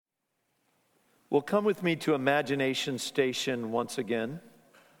Well, come with me to Imagination Station once again.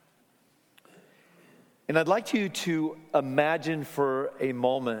 And I'd like you to imagine for a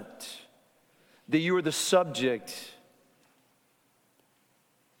moment that you are the subject,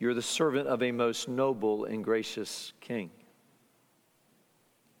 you're the servant of a most noble and gracious king.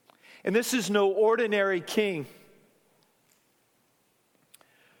 And this is no ordinary king.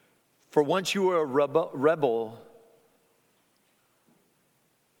 For once you were a rebel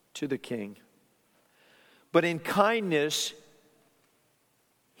to the king. But in kindness,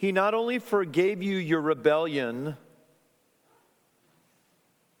 he not only forgave you your rebellion,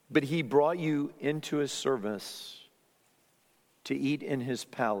 but he brought you into his service to eat in his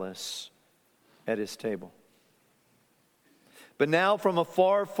palace at his table. But now from a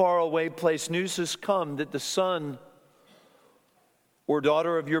far, far away place, news has come that the son or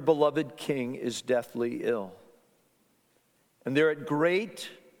daughter of your beloved king is deathly ill. And they're at great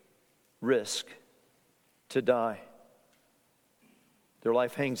risk to die. Their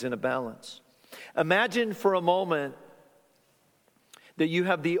life hangs in a balance. Imagine for a moment that you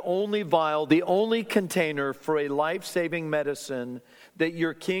have the only vial, the only container for a life-saving medicine that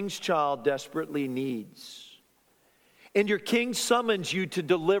your king's child desperately needs. And your king summons you to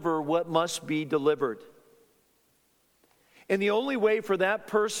deliver what must be delivered. And the only way for that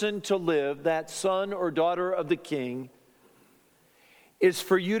person to live, that son or daughter of the king, is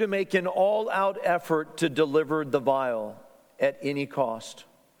for you to make an all-out effort to deliver the vial at any cost.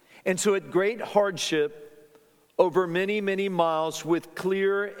 And so at great hardship, over many, many miles with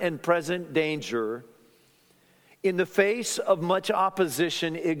clear and present danger, in the face of much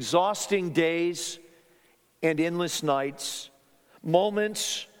opposition, exhausting days and endless nights,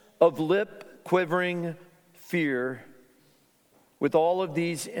 moments of lip-quivering fear, with all of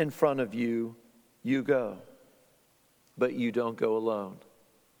these in front of you, you go. But you don't go alone.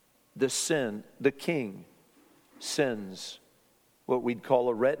 The king sends what we'd call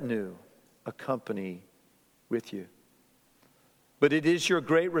a retinue, a company with you. But it is your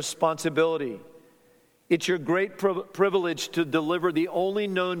great responsibility. It's your great privilege to deliver the only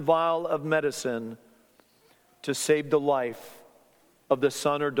known vial of medicine to save the life of the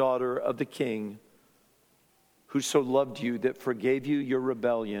son or daughter of the king who so loved you that forgave you your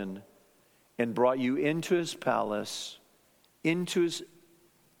rebellion and brought you into his palace, into his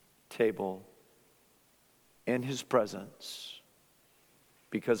table, and his presence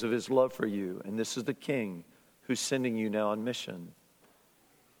because of his love for you. And this is the king who's sending you now on mission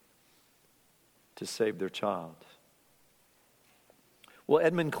to save their child. Well,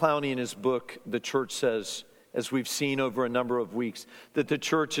 Edmund Clowney in his book, The Church Says, as we've seen over a number of weeks, that the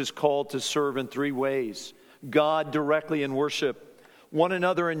church is called to serve in three ways: God directly in worship, one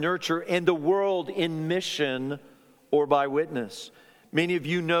another in nurture, and the world in mission or by witness. Many of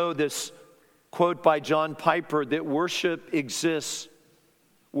you know this quote by John Piper that worship exists,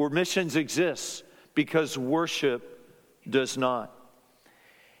 or missions exist, because worship does not.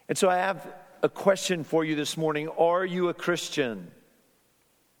 And so I have a question for you this morning. Are you a Christian?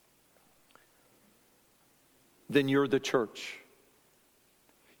 Then you're the church.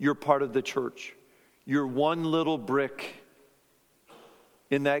 You're part of the church. You're one little brick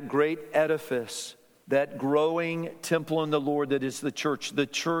in that great edifice, that growing temple in the Lord that is the church. The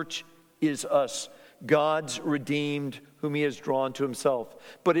church is us, God's redeemed, whom he has drawn to himself.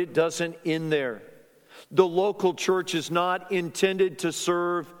 But it doesn't end there. The local church is not intended to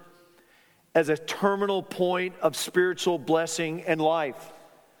serve as a terminal point of spiritual blessing and life.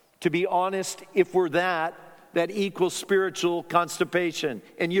 To be honest, if we're that equals spiritual constipation,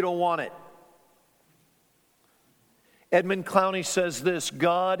 and you don't want it. Edmund Clowney says this: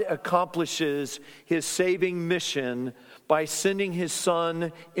 God accomplishes his saving mission by sending his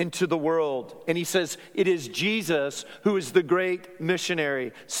son into the world. And he says it is Jesus who is the great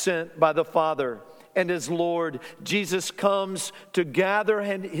missionary sent by the Father. And as Lord, Jesus comes to gather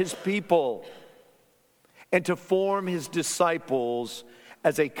his people and to form his disciples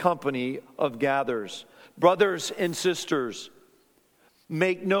as a company of gatherers. Brothers and sisters,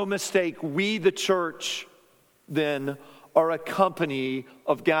 make no mistake, we the church then are a company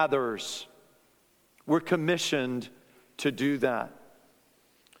of gatherers. We're commissioned to do that.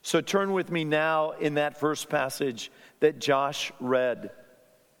 So turn with me now in that first passage that Josh read,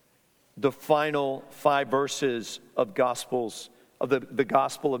 the final 5 verses of Gospels, of the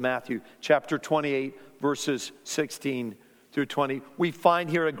Gospel of Matthew, chapter 28, verses 16 through 20. We find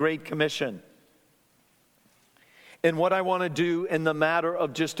here a great commission. And what I want to do in the matter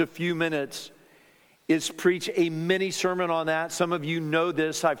of just a few minutes is preach a mini sermon on that. Some of you know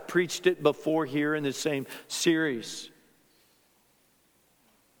this. I've preached it before here in the same series.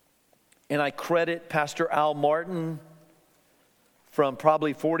 And I credit Pastor Al Martin from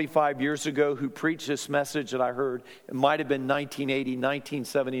probably 45 years ago who preached this message that I heard. It might have been 1980,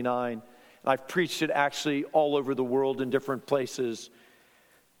 1979. And I've preached it actually all over the world in different places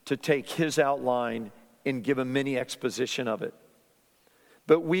to take his outline and give a mini exposition of it.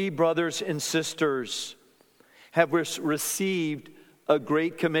 But we, brothers and sisters, have received a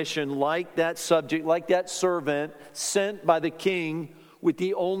great commission like that subject, like that servant sent by the king with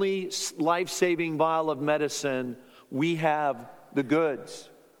the only life-saving vial of medicine. We have the goods.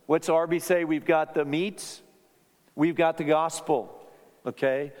 What's Arby say? We've got the meats. We've got the gospel.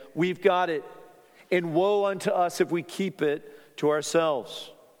 Okay? We've got it. And woe unto us if we keep it to ourselves.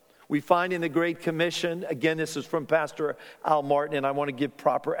 We find in the Great Commission, again, this is from Pastor Al Martin, and I want to give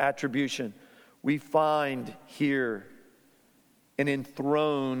proper attribution. We find here an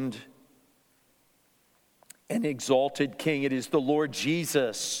enthroned and exalted king. It is the Lord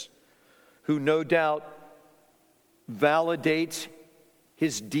Jesus who no doubt validates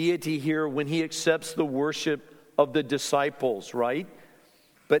his deity here when he accepts the worship of the disciples, right?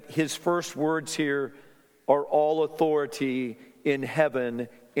 But his first words here are all authority in heaven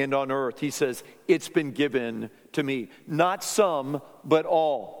and on earth. He says, it's been given to me. Not some, but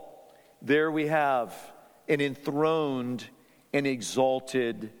all. There we have an enthroned and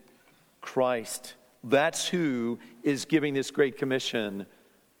exalted Christ. That's who is giving this great commission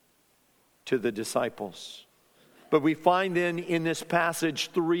to the disciples. But we find then in this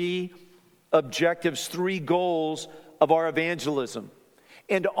passage three objectives, three goals of our evangelism.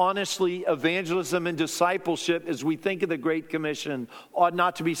 And honestly, evangelism and discipleship, as we think of the Great Commission, ought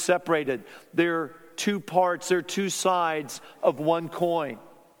not to be separated. They're two parts, they're two sides of one coin.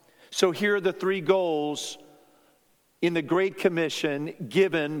 So here are the three goals in the Great Commission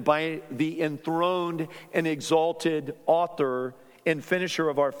given by the enthroned and exalted author and finisher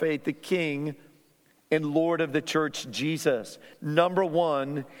of our faith, the King and Lord of the church, Jesus. Number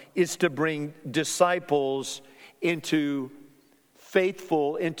one is to bring disciples into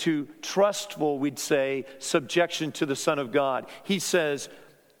faithful, into trustful, we'd say, subjection to the Son of God. He says,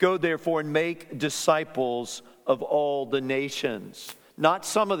 go therefore and make disciples of all the nations. Not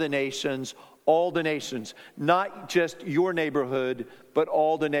some of the nations, all the nations. Not just your neighborhood, but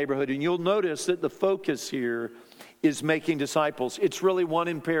all the neighborhood. And you'll notice that the focus here is making disciples. It's really one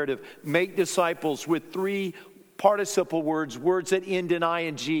imperative. Make disciples with three participle words, words that end in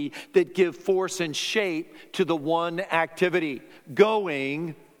ing, that give force and shape to the one activity.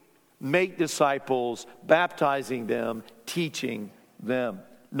 Going, make disciples, baptizing them, teaching them.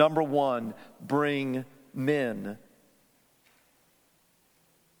 Number one, bring men.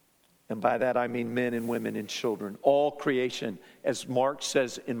 And by that I mean men and women and children. All creation, as Mark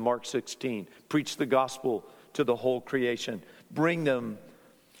says in Mark 16. Preach the gospel to the whole creation. Bring them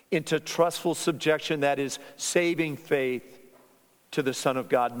into trustful subjection, that is saving faith to the Son of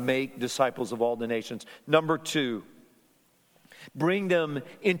God. Make disciples of all the nations. Number two, bring them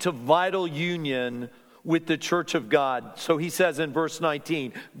into vital union with the church of God. So he says in verse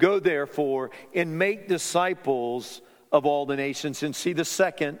 19, go therefore and make disciples of all the nations. And see the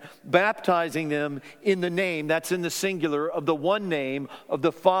second, baptizing them in the name, that's in the singular, of the one name of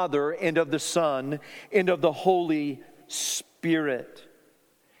the Father and of the Son and of the Holy Spirit.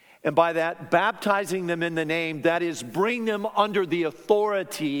 And by that, baptizing them in the name, that is, bring them under the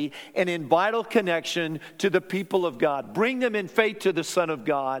authority and in vital connection to the people of God. Bring them in faith to the Son of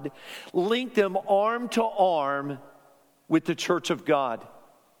God. Link them arm to arm with the church of God.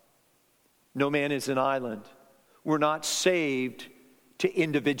 No man is an island. We're not saved to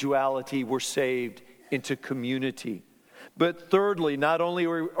individuality. We're saved into community. But thirdly, not only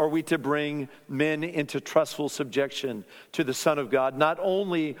are we to bring men into trustful subjection to the Son of God, not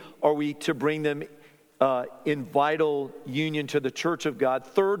only are we to bring them in vital union to the church of God,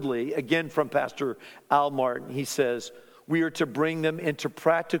 thirdly, again from Pastor Al Martin, he says, we are to bring them into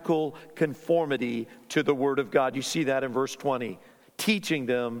practical conformity to the Word of God. You see that in verse 20. Teaching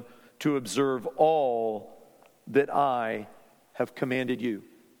them to observe all that I have commanded you,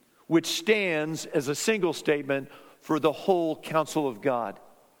 which stands as a single statement for the whole counsel of God.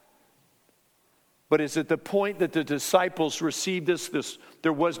 But it's at the point that the disciples received this,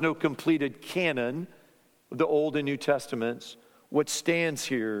 there was no completed canon of the Old and New Testaments. What stands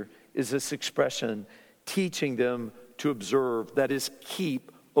here is this expression, teaching them to observe, that is,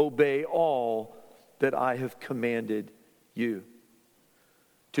 keep, obey all that I have commanded you.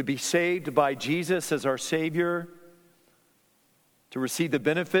 To be saved by Jesus as our Savior, to receive the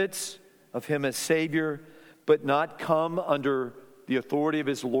benefits of Him as Savior, but not come under the authority of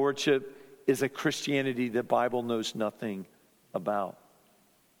His Lordship, is a Christianity the Bible knows nothing about.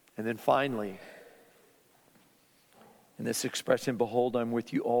 And then finally, in this expression, behold, I'm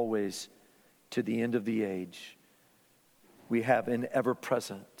with you always to the end of the age, we have an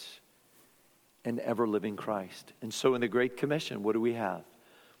ever-present and ever-living Christ. And so in the Great Commission, what do we have?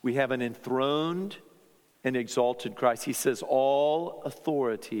 We have an enthroned and exalted Christ. He says, all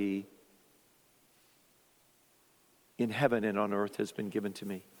authority in heaven and on earth has been given to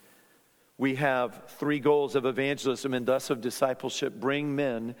me. We have three goals of evangelism and thus of discipleship. Bring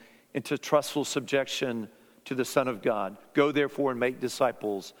men into trustful subjection to the Son of God. Go therefore and make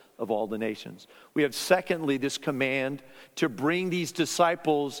disciples of all the nations. We have secondly this command to bring these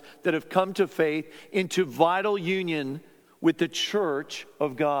disciples that have come to faith into vital union with the church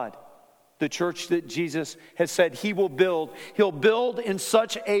of God. The church that Jesus has said he will build. He'll build in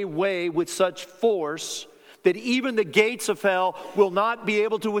such a way with such force that even the gates of hell will not be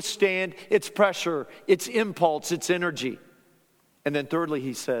able to withstand its pressure, its impulse, its energy. And then thirdly,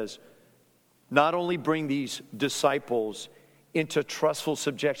 he says, not only bring these disciples into trustful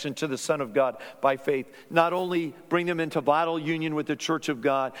subjection to the Son of God by faith, not only bring them into vital union with the church of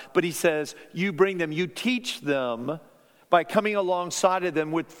God, but he says, you bring them, you teach them by coming alongside of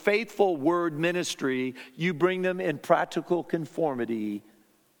them with faithful word ministry, you bring them in practical conformity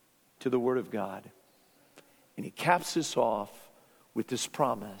to the Word of God. And he caps this off with this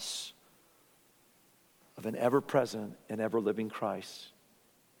promise of an ever-present and ever-living Christ.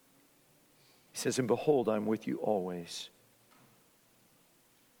 He says, and behold, I'm with you always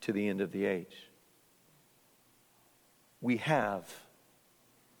to the end of the age. We have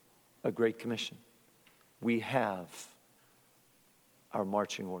a great commission. We have our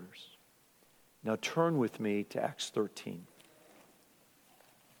marching orders. Now turn with me to Acts 13.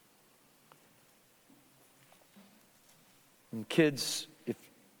 And kids, if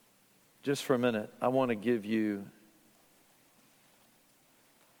just for a minute, I want to give you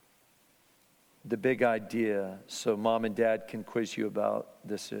the big idea so mom and dad can quiz you about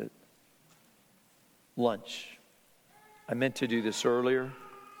this at lunch. I meant to do this earlier.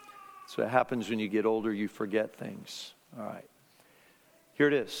 So it happens when you get older, you forget things. All right. Here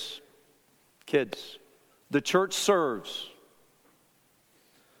it is. Kids, the church serves.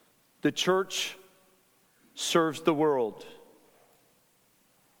 The church serves the world.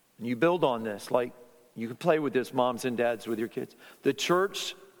 And you build on this, like you can play with this, moms and dads, with your kids. The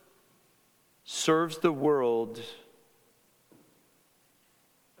church serves the world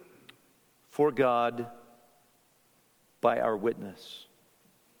for God by our witness.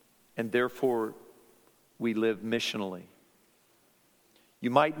 And therefore, we live missionally.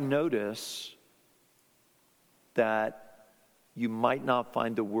 You might notice that you might not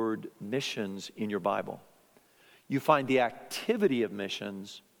find the word missions in your Bible. You find the activity of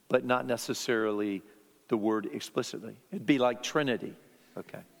missions, but not necessarily the word explicitly. It'd be like Trinity,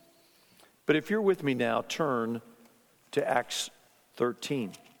 okay? But if you're with me now, turn to Acts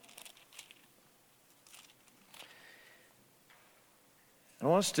 13. I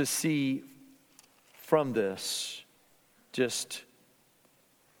want us to see from this just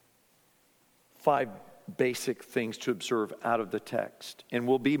 5 basic things to observe out of the text. And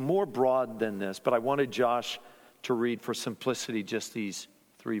we'll be more broad than this, but I wanted Josh to read for simplicity just these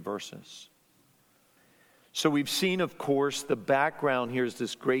 3 verses. So we've seen, of course, the background here is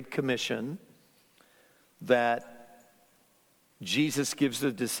this great commission that Jesus gives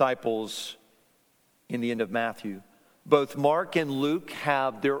the disciples in the end of Matthew. Both Mark and Luke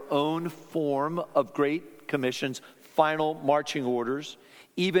have their own form of great commissions, final marching orders.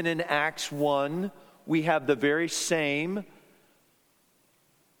 Even in Acts 1, we have the very same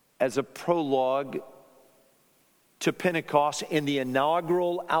as a prologue to Pentecost in the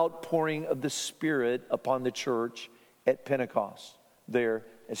inaugural outpouring of the Spirit upon the church at Pentecost, there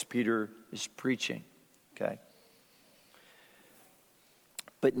as Peter is preaching. Okay.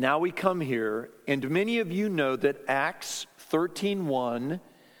 But now we come here, and many of you know that Acts 13:1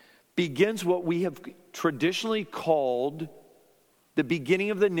 begins what we have traditionally called the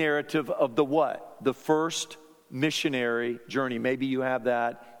beginning of the narrative of the what? The first missionary journey. Maybe you have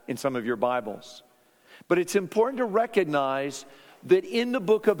that in some of your Bibles. But it's important to recognize that in the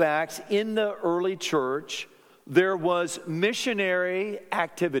book of Acts, in the early church, there was missionary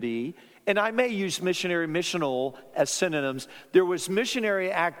activity. And I may use missionary, missional as synonyms. There was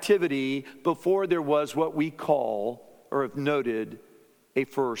missionary activity before there was what we call, or have noted, a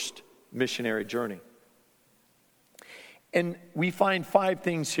first missionary journey. And we find 5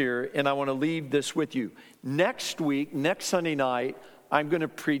 things here, and I want to leave this with you. Next week, next Sunday night, I'm going to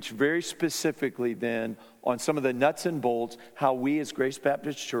preach very specifically then on some of the nuts and bolts, how we as Grace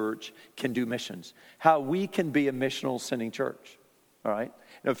Baptist Church can do missions, how we can be a missional sending church, all right?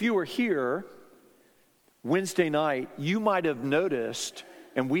 Now, if you were here Wednesday night, you might have noticed,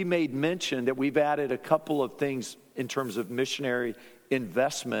 and we made mention that we've added a couple of things in terms of missionary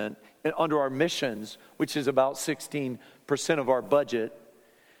investment under our missions, which is about 16% of our budget.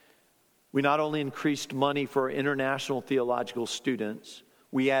 We not only increased money for international theological students,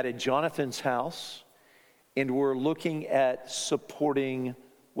 we added Jonathan's house, and we're looking at supporting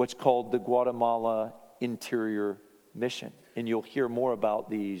what's called the Guatemala Interior Mission. And you'll hear more about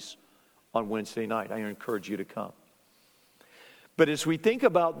these on Wednesday night. I encourage you to come. But as we think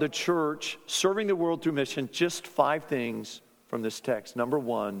about the church serving the world through mission, just 5 things from this text. Number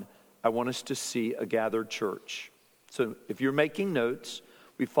 1, I want us to see a gathered church. So if you're making notes,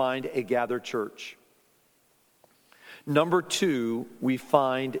 we find a gathered church. Number 2, we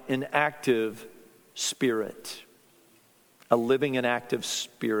find an active spirit, a living and active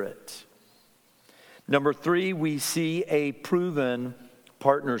spirit. Number 3, we see a proven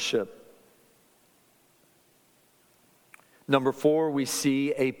partnership. Number 4, we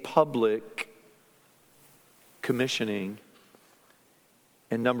see a public commissioning.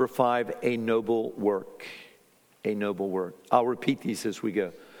 And number 5, a noble work. A noble work. I'll repeat these as we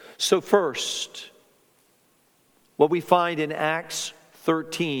go. So first, what we find in Acts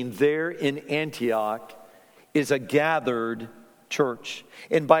 13 there in Antioch is a gathered church.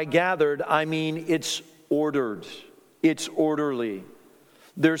 And by gathered, I mean it's ordered. It's orderly.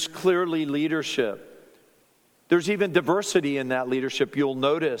 There's clearly leadership. There's even diversity in that leadership. You'll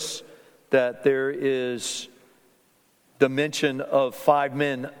notice that there is the mention of 5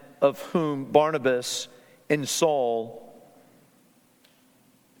 men, of whom Barnabas and Saul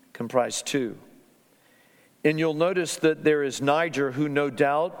comprise 2. And you'll notice that there is Niger, who no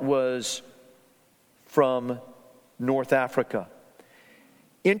doubt was from North Africa.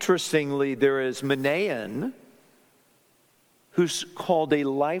 Interestingly, there is Manaen, who's called a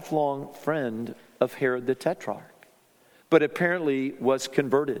lifelong friend of Herod the Tetrarch, but apparently was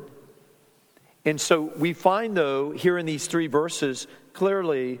converted. And so we find, though, here in these 3 verses,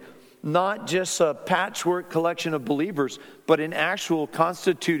 clearly not just a patchwork collection of believers, but an actual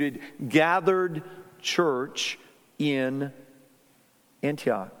constituted, gathered church in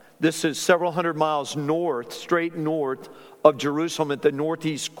Antioch. This is several hundred miles north, straight north of Jerusalem, at the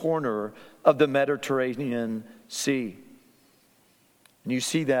northeast corner of the Mediterranean Sea. And you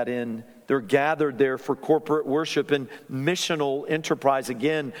see that they're gathered there for corporate worship and missional enterprise.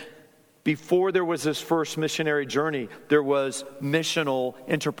 Again, before there was this first missionary journey, there was missional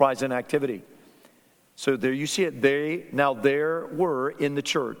enterprise and activity. So there you see it. There were in the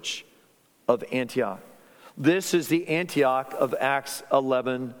church of Antioch. This is the Antioch of Acts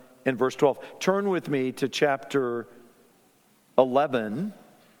 11 and verse 12. Turn with me to chapter 11.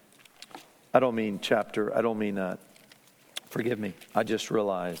 I don't mean that. Forgive me. I just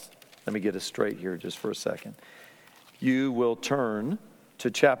realized. Let me get it straight here just for a second. You will turn to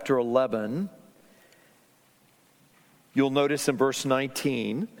chapter 11. You'll notice in verse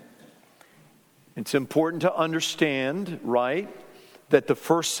 19, it's important to understand, right, that the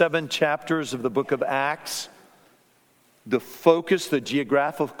first 7 chapters of the book of Acts, the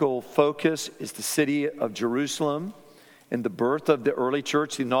geographical focus is the city of Jerusalem and the birth of the early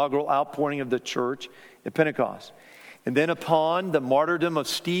church, the inaugural outpouring of the church at Pentecost. And then upon the martyrdom of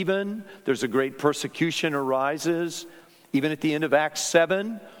Stephen, there's a great persecution arises. Even at the end of Acts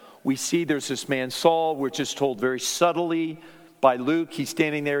 7, we see there's this man Saul, which is told very subtly by Luke. He's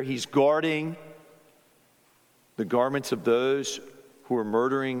standing there, he's guarding the garments of those who are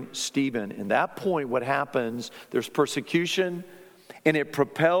murdering Stephen. And that point, what happens, there's persecution, and it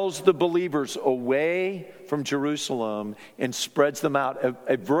propels the believers away from Jerusalem and spreads them out,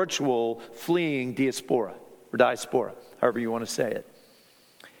 a virtual fleeing diaspora, however you want to say it.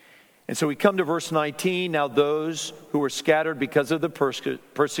 And so we come to verse 19. Now those who were scattered because of the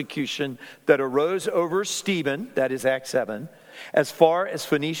persecution that arose over Stephen, that is Acts 7, as far as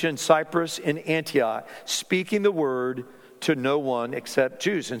Phoenicia and Cyprus and Antioch, speaking the word to no one except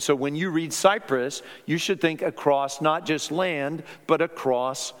Jews. And so when you read Cyprus, you should think across not just land, but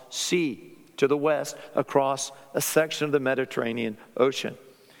across sea, to the west, across a section of the Mediterranean Ocean.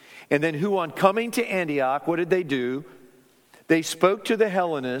 And then who, on coming to Antioch, what did they do? They spoke to the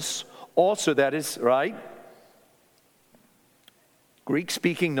Hellenists also, that is, right,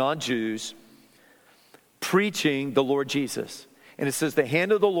 Greek-speaking non-Jews, preaching the Lord Jesus. And it says the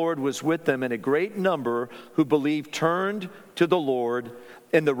hand of the Lord was with them, and a great number who believed turned to the Lord.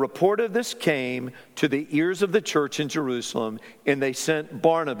 And the report of this came to the ears of the church in Jerusalem, and they sent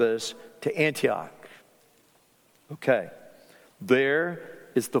Barnabas to Antioch. Okay, there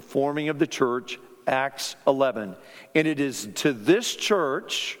is the forming of the church Acts 11. And it is to this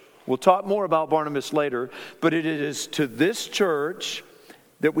church, we'll talk more about Barnabas later, but it is to this church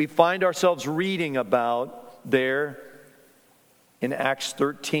that we find ourselves reading about there in Acts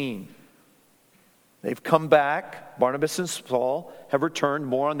 13. They've come back. Barnabas and Saul have returned.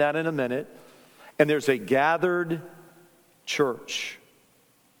 More on that in a minute. And there's a gathered church.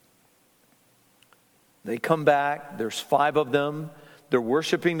 They come back. There's 5 of them. They're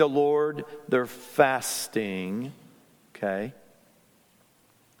worshiping the Lord. They're fasting. Okay.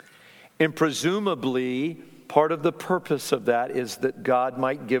 And presumably, part of the purpose of that is that God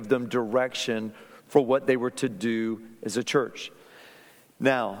might give them direction for what they were to do as a church.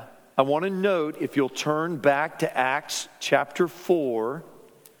 Now, I want to note, if you'll turn back to Acts chapter 4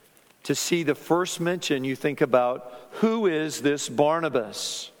 to see the first mention, you think about, who is this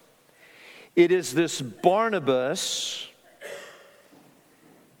Barnabas? It is this Barnabas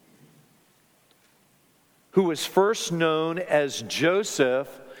who was first known as Joseph,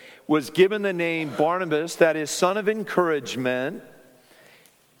 was given the name Barnabas, that is, son of encouragement.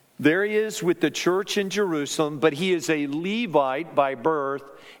 There he is with the church in Jerusalem, but he is a Levite by birth.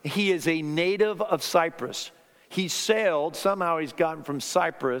 He is a native of Cyprus. He sailed, somehow he's gotten from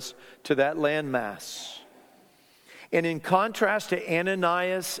Cyprus to that landmass. And in contrast to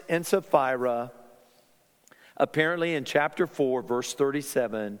Ananias and Sapphira, apparently in chapter 4, verse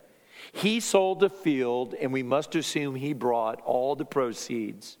 37, he sold a field, and we must assume he brought all the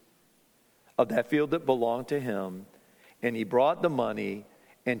proceeds of that field that belonged to him, and he brought the money,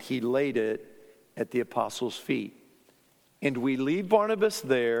 and he laid it at the apostles' feet. And we leave Barnabas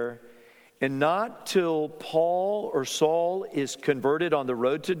there, and not till Paul or Saul is converted on the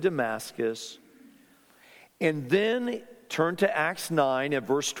road to Damascus. And then turn to Acts 9 at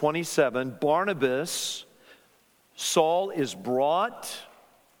verse 27. Barnabas, Saul is brought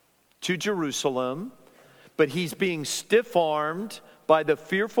to Jerusalem, but he's being stiff-armed by the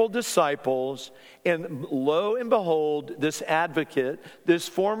fearful disciples, and lo and behold, this advocate, this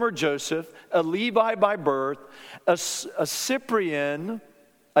former Joseph, a Levi by birth, a Cyprian,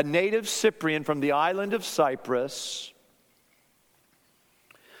 a native Cyprian from the island of Cyprus,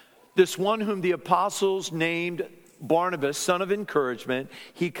 this one whom the apostles named Barnabas, son of encouragement,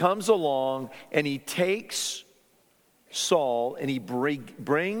 he comes along and he takes Saul and he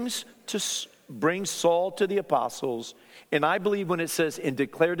brings Saul to the apostles. And I believe when it says, and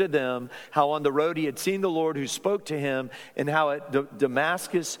declared to them how on the road he had seen the Lord who spoke to him, and how at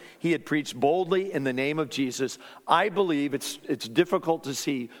Damascus he had preached boldly in the name of Jesus. I believe it's difficult to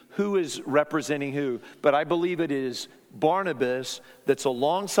see who is representing who, but I believe it is Barnabas that's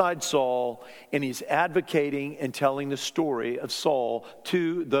alongside Saul, and he's advocating and telling the story of Saul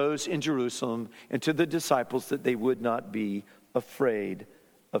to those in Jerusalem and to the disciples that they would not be afraid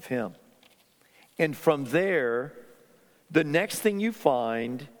of him. And from there, the next thing you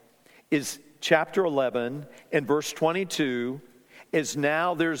find is chapter 11 and verse 22 is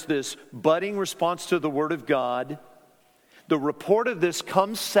now there's this budding response to the word of God. The report of this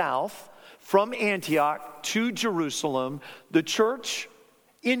comes south from Antioch to Jerusalem. The church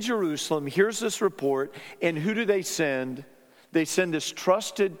in Jerusalem hears this report, and who do they send? They send this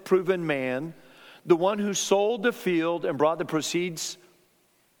trusted, proven man, the one who sold the field and brought the proceeds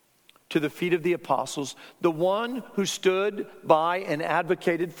to the feet of the apostles, the one who stood by and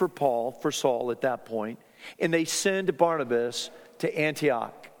advocated for Saul at that point, and they send Barnabas to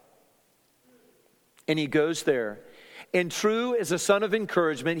Antioch. And he goes there. And true as a son of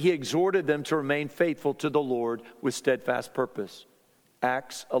encouragement, he exhorted them to remain faithful to the Lord with steadfast purpose.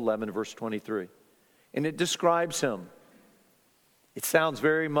 Acts 11, verse 23. And it describes him. It sounds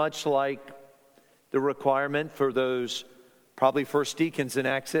very much like the requirement for those probably first deacons in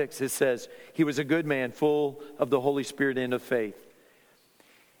Acts 6. It says, he was a good man, full of the Holy Spirit and of faith.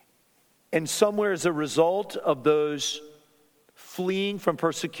 And somewhere as a result of those fleeing from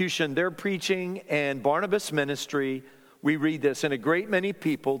persecution, their preaching and Barnabas' ministry, we read this, and a great many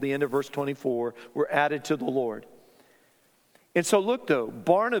people, the end of verse 24, were added to the Lord. And so look though,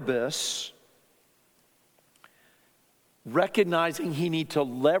 Barnabas, recognizing he need to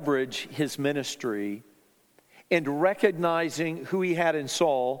leverage his ministry and recognizing who he had in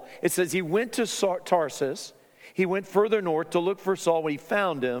Saul, it says he went to Tarsus. He went further north to look for Saul. When he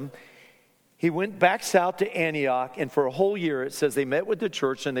found him, he went back south to Antioch, and for a whole year, it says they met with the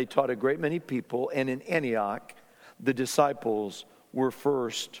church and they taught a great many people. And in Antioch, the disciples were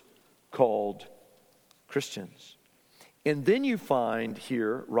first called Christians. And then you find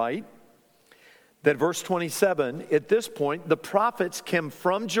here, right, that verse 27, at this point, the prophets came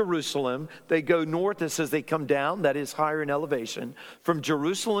from Jerusalem. They go north. It says they come down, that is higher in elevation, from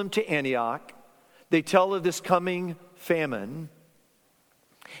Jerusalem to Antioch. they tell of this coming famine.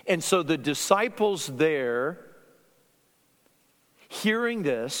 And so the disciples there, hearing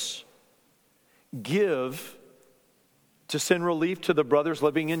this, give to send relief to the brothers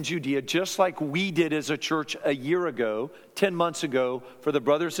living in Judea, just like we did as a church a year ago, 10 months ago, for the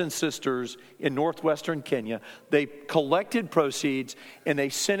brothers and sisters in northwestern Kenya. They collected proceeds and they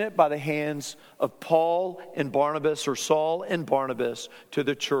sent it by the hands of Paul and Barnabas, or Saul and Barnabas, to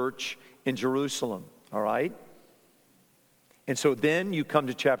the church in Jerusalem. All right? And so then you come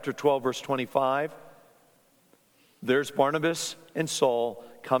to chapter 12, verse 25. There's Barnabas and Saul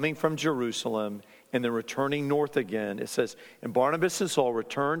coming from Jerusalem and then returning north again. It says, and Barnabas and Saul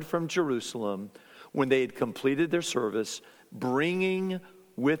returned from Jerusalem when they had completed their service, bringing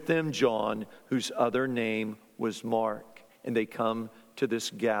with them John, whose other name was Mark. And they come to this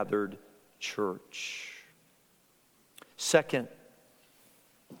gathered church. Second,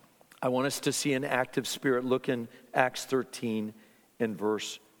 I want us to see an active spirit. Look in Acts 13 and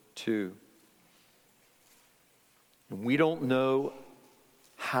verse 2. And we don't know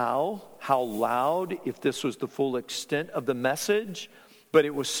how loud, if this was the full extent of the message, but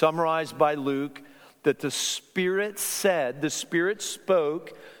it was summarized by Luke that the Spirit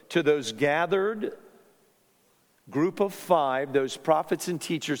spoke to those gathered group of 5, those prophets and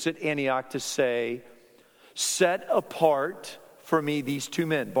teachers at Antioch, to say, set apart for me these 2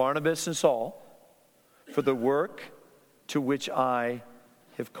 men, Barnabas and Saul, for the work to which I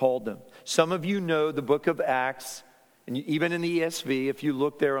have called them. Some of you know the book of Acts. And even in the ESV, if you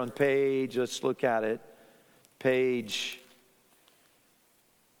look there on page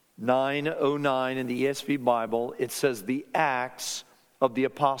 909 in the ESV Bible, it says the Acts of the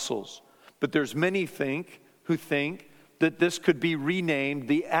Apostles. But there's many who think that this could be renamed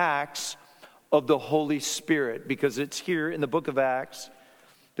the Acts of the Holy Spirit, because it's here in the book of Acts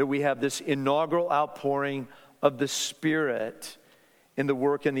that we have this inaugural outpouring of the Spirit in the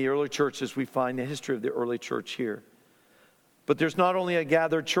work in the early church, as we find the history of the early church here. But there's not only a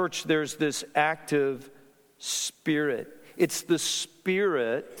gathered church, there's this active Spirit. It's the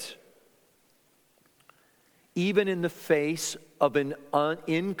Spirit, even in the face of an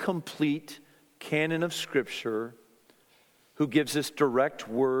incomplete canon of Scripture, who gives this direct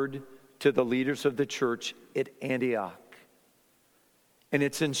word to the leaders of the church at Antioch. And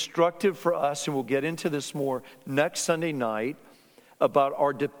it's instructive for us, and we'll get into this more next Sunday night, about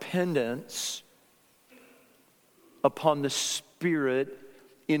our dependence upon the Spirit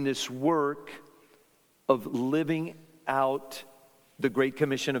in this work of living out the Great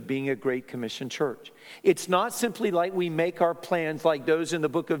Commission, of being a Great Commission church. It's not simply like we make our plans like those in the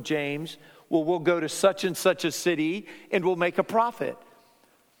book of James. Well, we'll go to such and such a city and we'll make a profit.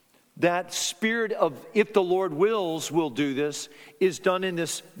 That spirit of, if the Lord wills, we'll do this, is done in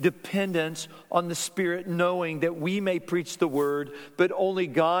this dependence on the Spirit, knowing that we may preach the word, but only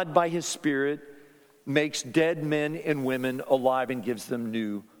God by His Spirit makes dead men and women alive and gives them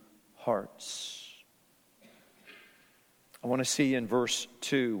new hearts. I want to see in verse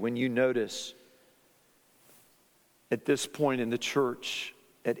 2, when you notice at this point in the church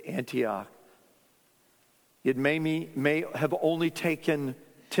at Antioch, it may have only taken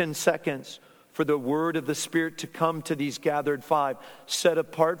 10 seconds for the word of the Spirit to come to these gathered 5. Set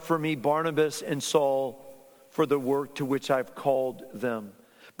apart for me Barnabas and Saul for the work to which I've called them.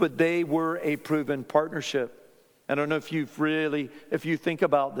 But they were a proven partnership. I don't know if you think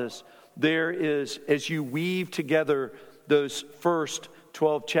about this, there is, as you weave together those first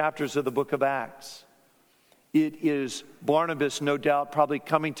 12 chapters of the book of Acts, it is Barnabas, no doubt, probably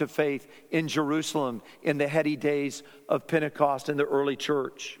coming to faith in Jerusalem in the heady days of Pentecost in the early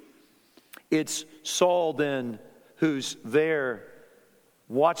church. It's Saul then who's there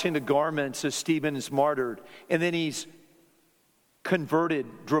watching the garments as Stephen is martyred. And then he's converted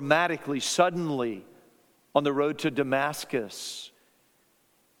dramatically, suddenly, on the road to Damascus.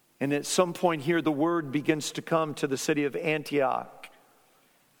 And at some point here, the word begins to come to the city of Antioch.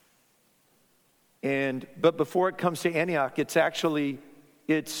 But before it comes to Antioch, it's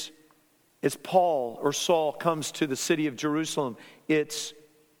Paul or Saul comes to the city of Jerusalem. It's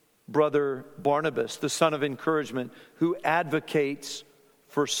brother Barnabas, the son of encouragement, who advocates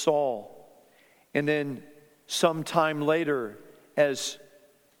for Saul. And then sometime later, as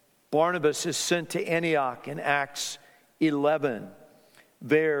Barnabas is sent to Antioch in Acts 11,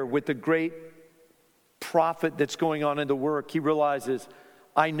 there with the great prophet that's going on in the work, he realizes,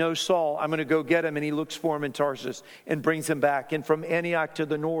 I know Saul, I'm going to go get him. And he looks for him in Tarsus and brings him back. And from Antioch to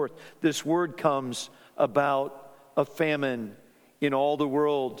the north, this word comes about a famine in all the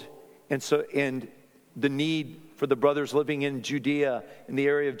world. And the need for the brothers living in Judea, in the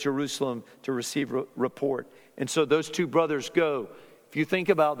area of Jerusalem, to receive report. And so those two brothers go. If you think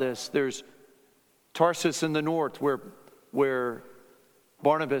about this, there's Tarsus in the north where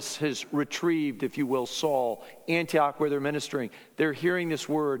Barnabas has retrieved, if you will, Saul. Antioch, where they're ministering. They're hearing this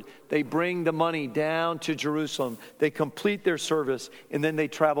word. They bring the money down to Jerusalem. They complete their service, and then they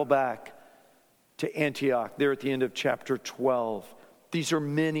travel back to Antioch, there at the end of chapter 12. These are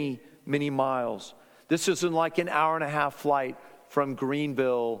many, many miles. This isn't like an hour-and-a-half flight from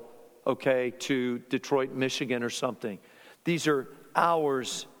Greenville, to Detroit, Michigan or something. These are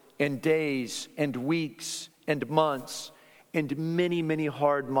hours and days and weeks and months and many, many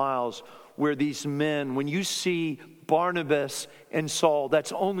hard miles where these men, when you see Barnabas and Saul,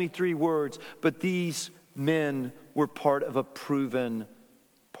 that's only 3 words, but these men were part of a proven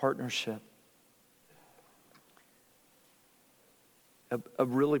partnership. A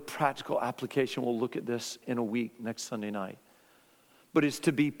really practical application, we'll look at this in a week, next Sunday night. But it's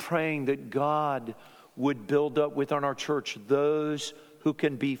to be praying that God would build up within our church those who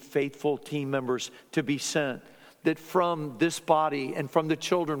can be faithful team members to be sent. That from this body and from the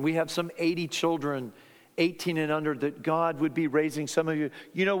children, we have some 80 children, 18 and under, that God would be raising some of you.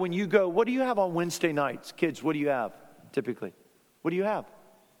 You know, when you go, what do you have on Wednesday nights? Kids, what do you have typically? What do you have?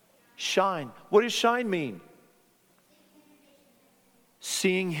 Shine. What does shine mean?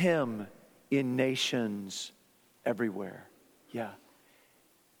 Seeing Him in nations everywhere. Yeah.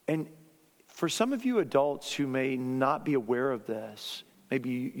 And for some of you adults who may not be aware of this,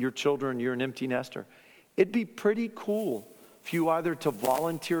 maybe your children, you're an empty nester, it'd be pretty cool for you either to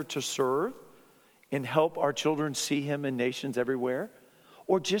volunteer to serve and help our children see Him in nations everywhere,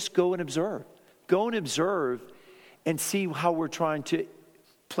 or just go and observe. Go and observe and see how we're trying to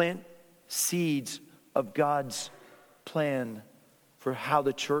plant seeds of God's plan for how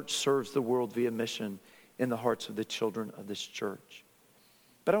the church serves the world via mission in the hearts of the children of this church.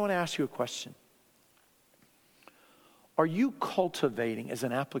 But I want to ask you a question. Are you cultivating, as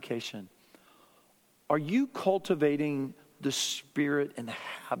an application, are you cultivating the spirit and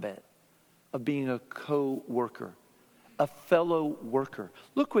habit of being a co-worker, a fellow worker?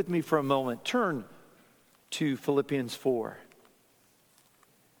 Look with me for a moment. Turn to Philippians 4.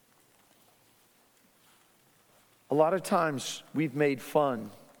 A lot of times we've made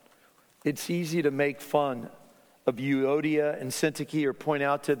fun. It's easy to make fun of Euodia and Syntyche or point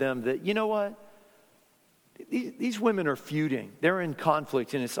out to them that, you know what? These women are feuding. They're in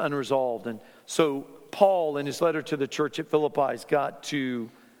conflict and it's unresolved. And so Paul, in his letter to the church at Philippi, he's got to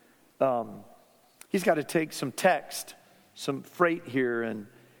take some text, some freight here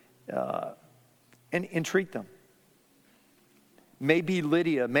and treat them. Maybe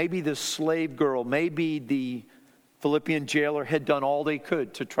Lydia, maybe the slave girl, maybe the Philippian jailer had done all they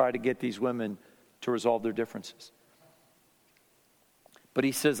could to try to get these women to resolve their differences. But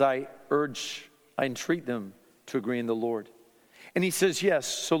he says, I entreat them to agree in the Lord. And he says, yes.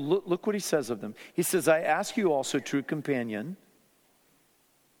 So look what he says of them. He says, I ask you also, true companion,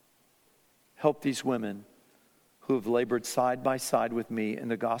 help these women who have labored side by side with me in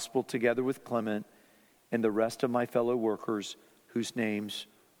the gospel together with Clement and the rest of my fellow workers whose names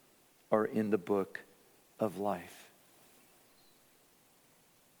are in the book of life.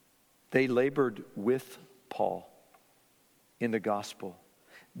 They labored with Paul in the gospel.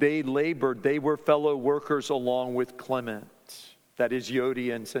 They labored, they were fellow workers along with Clement. That is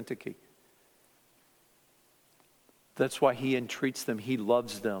Euodia and Syntyche. That's why he entreats them. He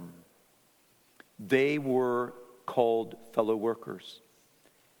loves them. They were called fellow workers.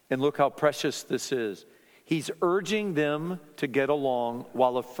 And look how precious this is. He's urging them to get along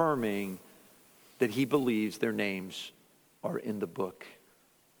while affirming that he believes their names are in the book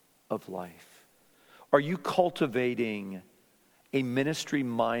of life. Are you cultivating a ministry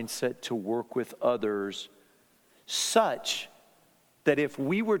mindset to work with others such that if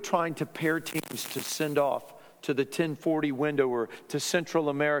we were trying to pair teams to send off to the 1040 window or to Central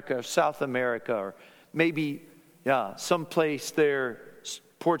America or South America or maybe someplace there,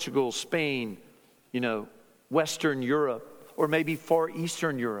 Portugal, Spain, Western Europe, or maybe Far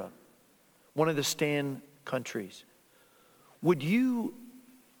Eastern Europe, one of the STAN countries,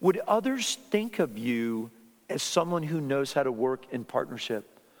 would others think of you as someone who knows how to work in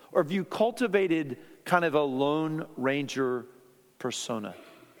partnership? Or have you cultivated kind of a Lone Ranger persona?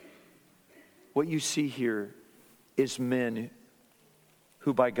 What you see here is men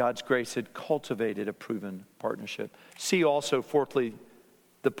who by God's grace had cultivated a proven partnership. See also, fourthly,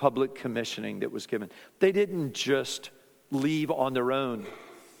 the public commissioning that was given. They didn't just leave on their own,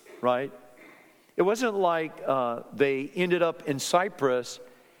 right? It wasn't like they ended up in Cyprus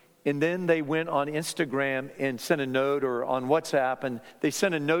And then they went on Instagram and sent a note, or on WhatsApp, and they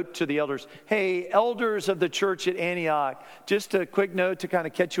sent a note to the elders. Hey, elders of the church at Antioch, just a quick note to kind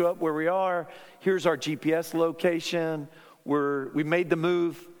of catch you up where we are. Here's our GPS location. We made the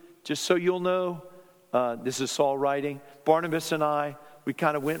move, just so you'll know. This is Saul writing. Barnabas and I, we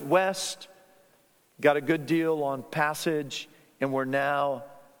kind of went west, got a good deal on passage, and we're now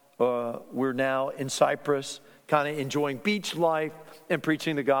in Cyprus, kind of enjoying beach life and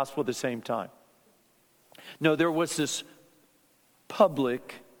preaching the gospel at the same time. No, there was this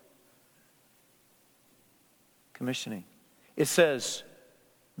public commissioning. It says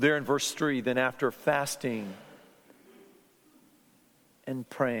there in verse 3, then after fasting and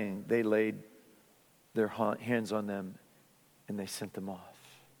praying, they laid their hands on them and they sent them off.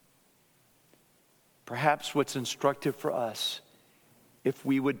 Perhaps what's instructive for us, if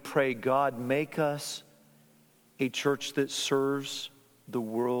we would pray, God, make us a church that serves the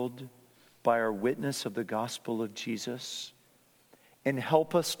world by our witness of the gospel of Jesus, and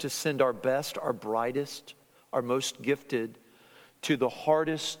help us to send our best, our brightest, our most gifted to the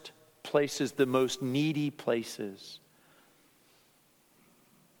hardest places, the most needy places.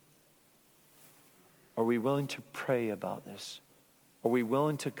 Are we willing to pray about this? Are we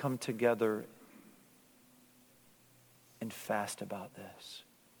willing to come together and fast about this?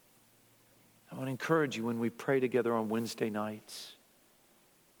 I want to encourage you when we pray together on Wednesday nights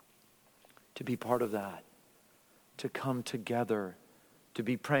to be part of that, to come together, to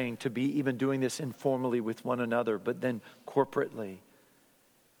be praying, to be even doing this informally with one another, but then corporately.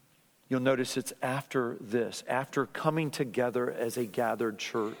 You'll notice it's after this, after coming together as a gathered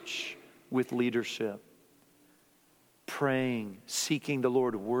church with leadership, praying, seeking the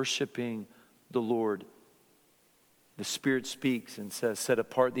Lord, worshiping the Lord. The Spirit speaks and says, set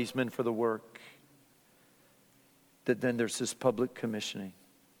apart these men for the work. That then there's this public commissioning.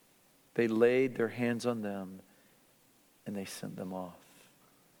 They laid their hands on them and they sent them off.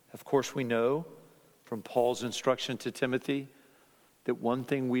 Of course, we know from Paul's instruction to Timothy that one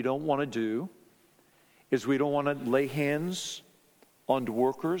thing we don't want to do is we don't want to lay hands on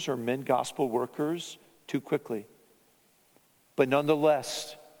workers or men gospel workers too quickly. But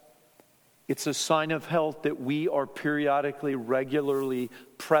nonetheless, it's a sign of health that we are periodically, regularly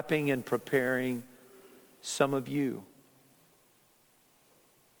prepping and preparing some of you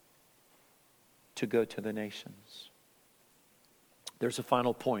to go to the nations. There's a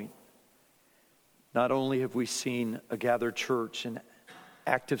final point. Not only have we seen a gathered church, an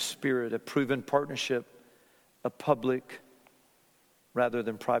active spirit, a proven partnership, a public rather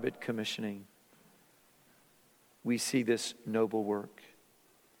than private commissioning, we see this noble work.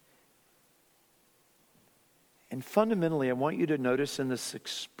 And fundamentally, I want you to notice in this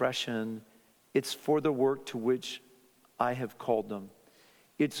expression, it's for the work to which I have called them.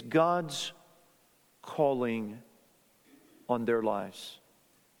 It's God's calling on their lives.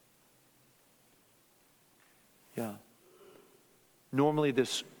 Yeah. Normally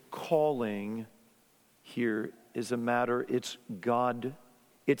this calling here is a matter, it's God,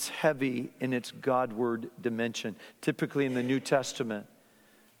 it's heavy in its Godward dimension. Typically in the New Testament,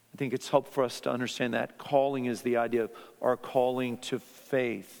 I think it's helpful for us to understand that calling is the idea of our calling to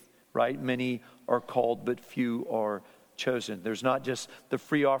faith, right? Many are called, but few are chosen. There's not just the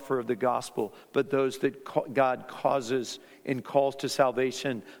free offer of the gospel, but those that God causes and calls to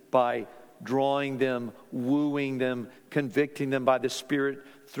salvation by drawing them, wooing them, convicting them by the Spirit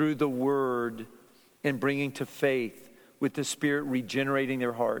through the Word, and bringing to faith with the Spirit regenerating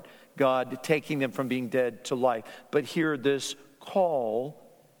their heart, God taking them from being dead to life. But here, this call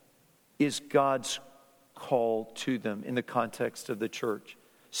is God's call to them in the context of the church.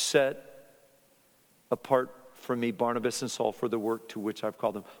 Set apart from me Barnabas and Saul for the work to which I've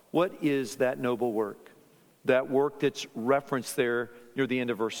called them. What is that noble work? That work that's referenced there near the end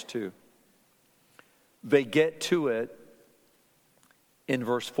of verse 2. They get to it in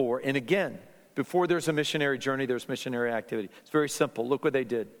verse 4. And again, before there's a missionary journey, there's missionary activity. It's very simple. Look what they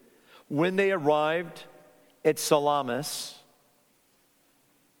did. When they arrived at Salamis,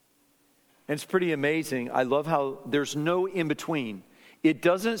 and it's pretty amazing. I love how there's no in-between. It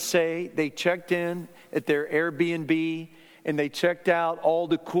doesn't say they checked in at their Airbnb and they checked out all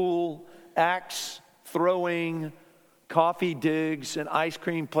the cool axe throwing, coffee digs, and ice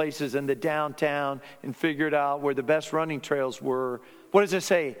cream places in the downtown and figured out where the best running trails were. What does it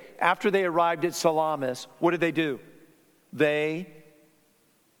say? After they arrived at Salamis, what did they do? They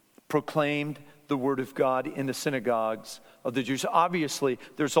proclaimed the word of God in the synagogues of the Jews. Obviously,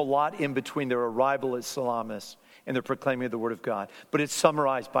 there's a lot in between their arrival at Salamis and their proclaiming of the word of God. But it's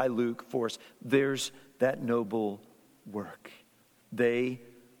summarized by Luke for us. There's that noble work. They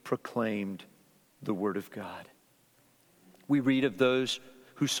proclaimed the word of God. We read of those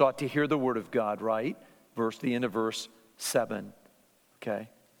who sought to hear the word of God, right? The end of verse 7, okay?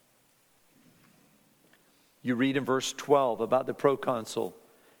 You read in verse 12 about the proconsul.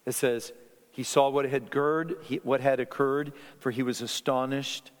 It says, he saw what had occurred, for he was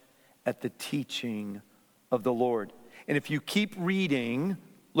astonished at the teaching of the Lord. And if you keep reading,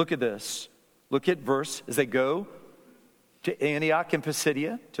 look at this. Look at verse, as they go to Antioch and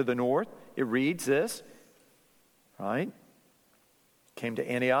Pisidia to the north, it reads this, right? Came to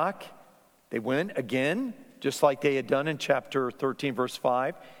Antioch. They went again, just like they had done in chapter 13, verse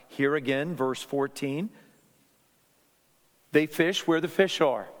 5. Here again, verse 14. They fish where the fish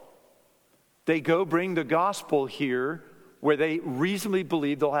are. They go bring the gospel here where they reasonably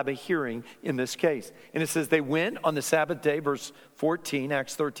believe they'll have a hearing in this case. And it says they went on the Sabbath day, verse 14,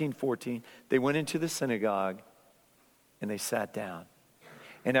 Acts 13, 14. They went into the synagogue and they sat down.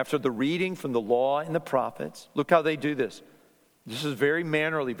 And after the reading from the law and the prophets, look how they do this. This is very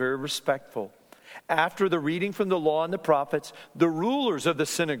mannerly, very respectful. After the reading from the law and the prophets, the rulers of the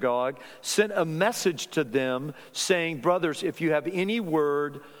synagogue sent a message to them saying, brothers, if you have any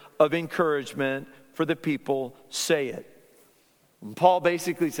word of encouragement for the people, say it. And Paul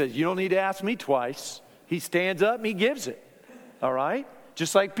basically says, you don't need to ask me twice. He stands up and he gives it. All right?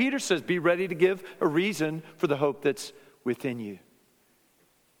 Just like Peter says, be ready to give a reason for the hope that's within you.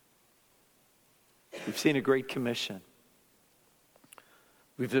 We've seen a great commission.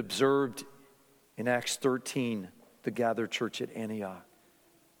 We've observed in Acts 13 the gathered church at Antioch.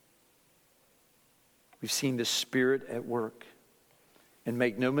 We've seen the Spirit at work. And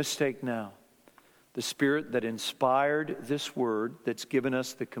make no mistake now, the Spirit that inspired this word, that's given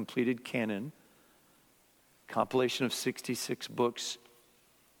us the completed canon, compilation of 66 books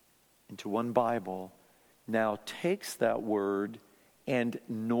into one Bible, now takes that word and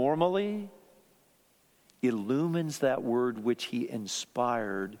normally illumines that word which he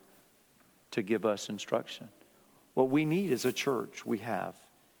inspired to give us instruction. What we need as a church, we have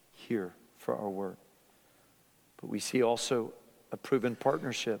here for our work. But we see also a proven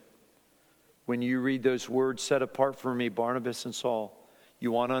partnership. When you read those words, set apart for me, Barnabas and Saul,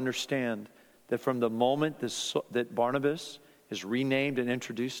 you want to understand that from the moment that Barnabas is renamed and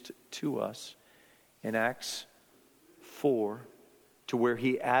introduced to us in Acts 4, to where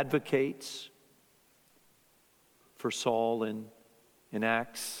he advocates for Saul in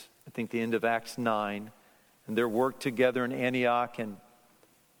Acts, I think the end of Acts 9, and their work together in Antioch and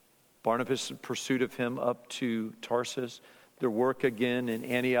Barnabas' pursuit of him up to Tarsus, their work again in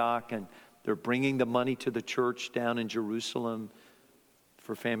Antioch, and they're bringing the money to the church down in Jerusalem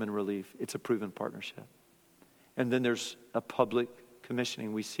for famine relief. It's a proven partnership. And then there's a public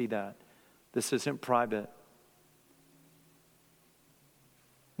commissioning. We see that. This isn't private.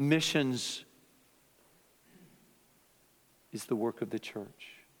 Missions is the work of the church.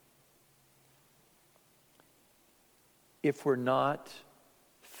 If we're not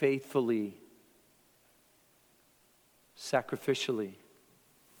faithfully, sacrificially,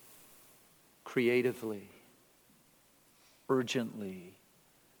 creatively, urgently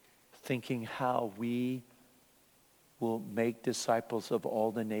thinking how we will make disciples of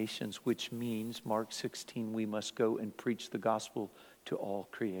all the nations, which means, Mark 16, we must go and preach the gospel to all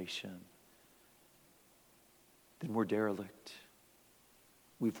creation, then we're derelict.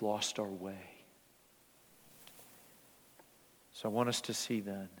 We've lost our way. So I want us to see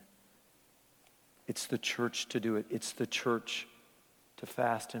then, it's the church to do it. It's the church to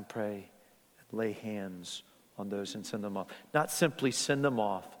fast and pray and lay hands on those and send them off. Not simply send them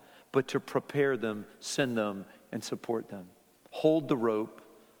off, but to prepare them, send them, and support them. Hold the rope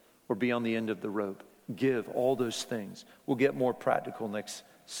or be on the end of the rope. Give, all those things. We'll get more practical next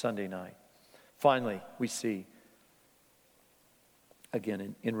Sunday night. Finally, we see,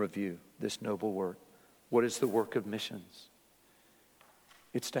 again in review, this noble work. What is the work of missions?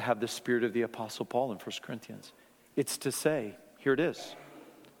 It's to have the spirit of the Apostle Paul in 1 Corinthians. It's to say, here it is.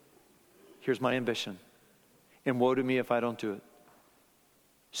 Here's my ambition. And woe to me if I don't do it.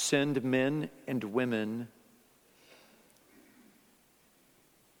 Send men and women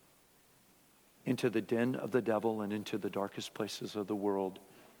into the den of the devil and into the darkest places of the world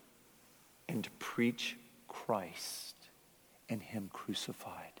and preach Christ and Him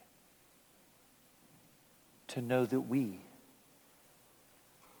crucified. To know that we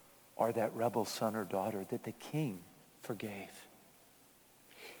are that rebel son or daughter that the King forgave.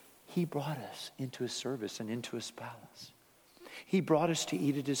 He brought us into His service and into His palace. He brought us to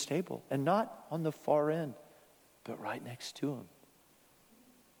eat at His table, and not on the far end, but right next to Him.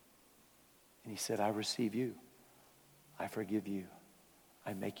 And He said, I receive you. I forgive you.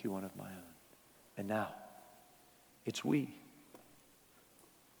 I make you one of my own. And now, it's we.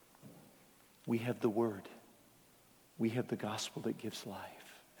 We have the word. We have the gospel that gives life.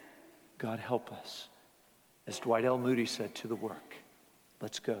 God, help us. As Dwight L. Moody said, to the work.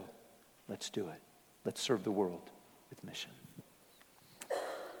 Let's go. Let's do it. Let's serve the world with mission.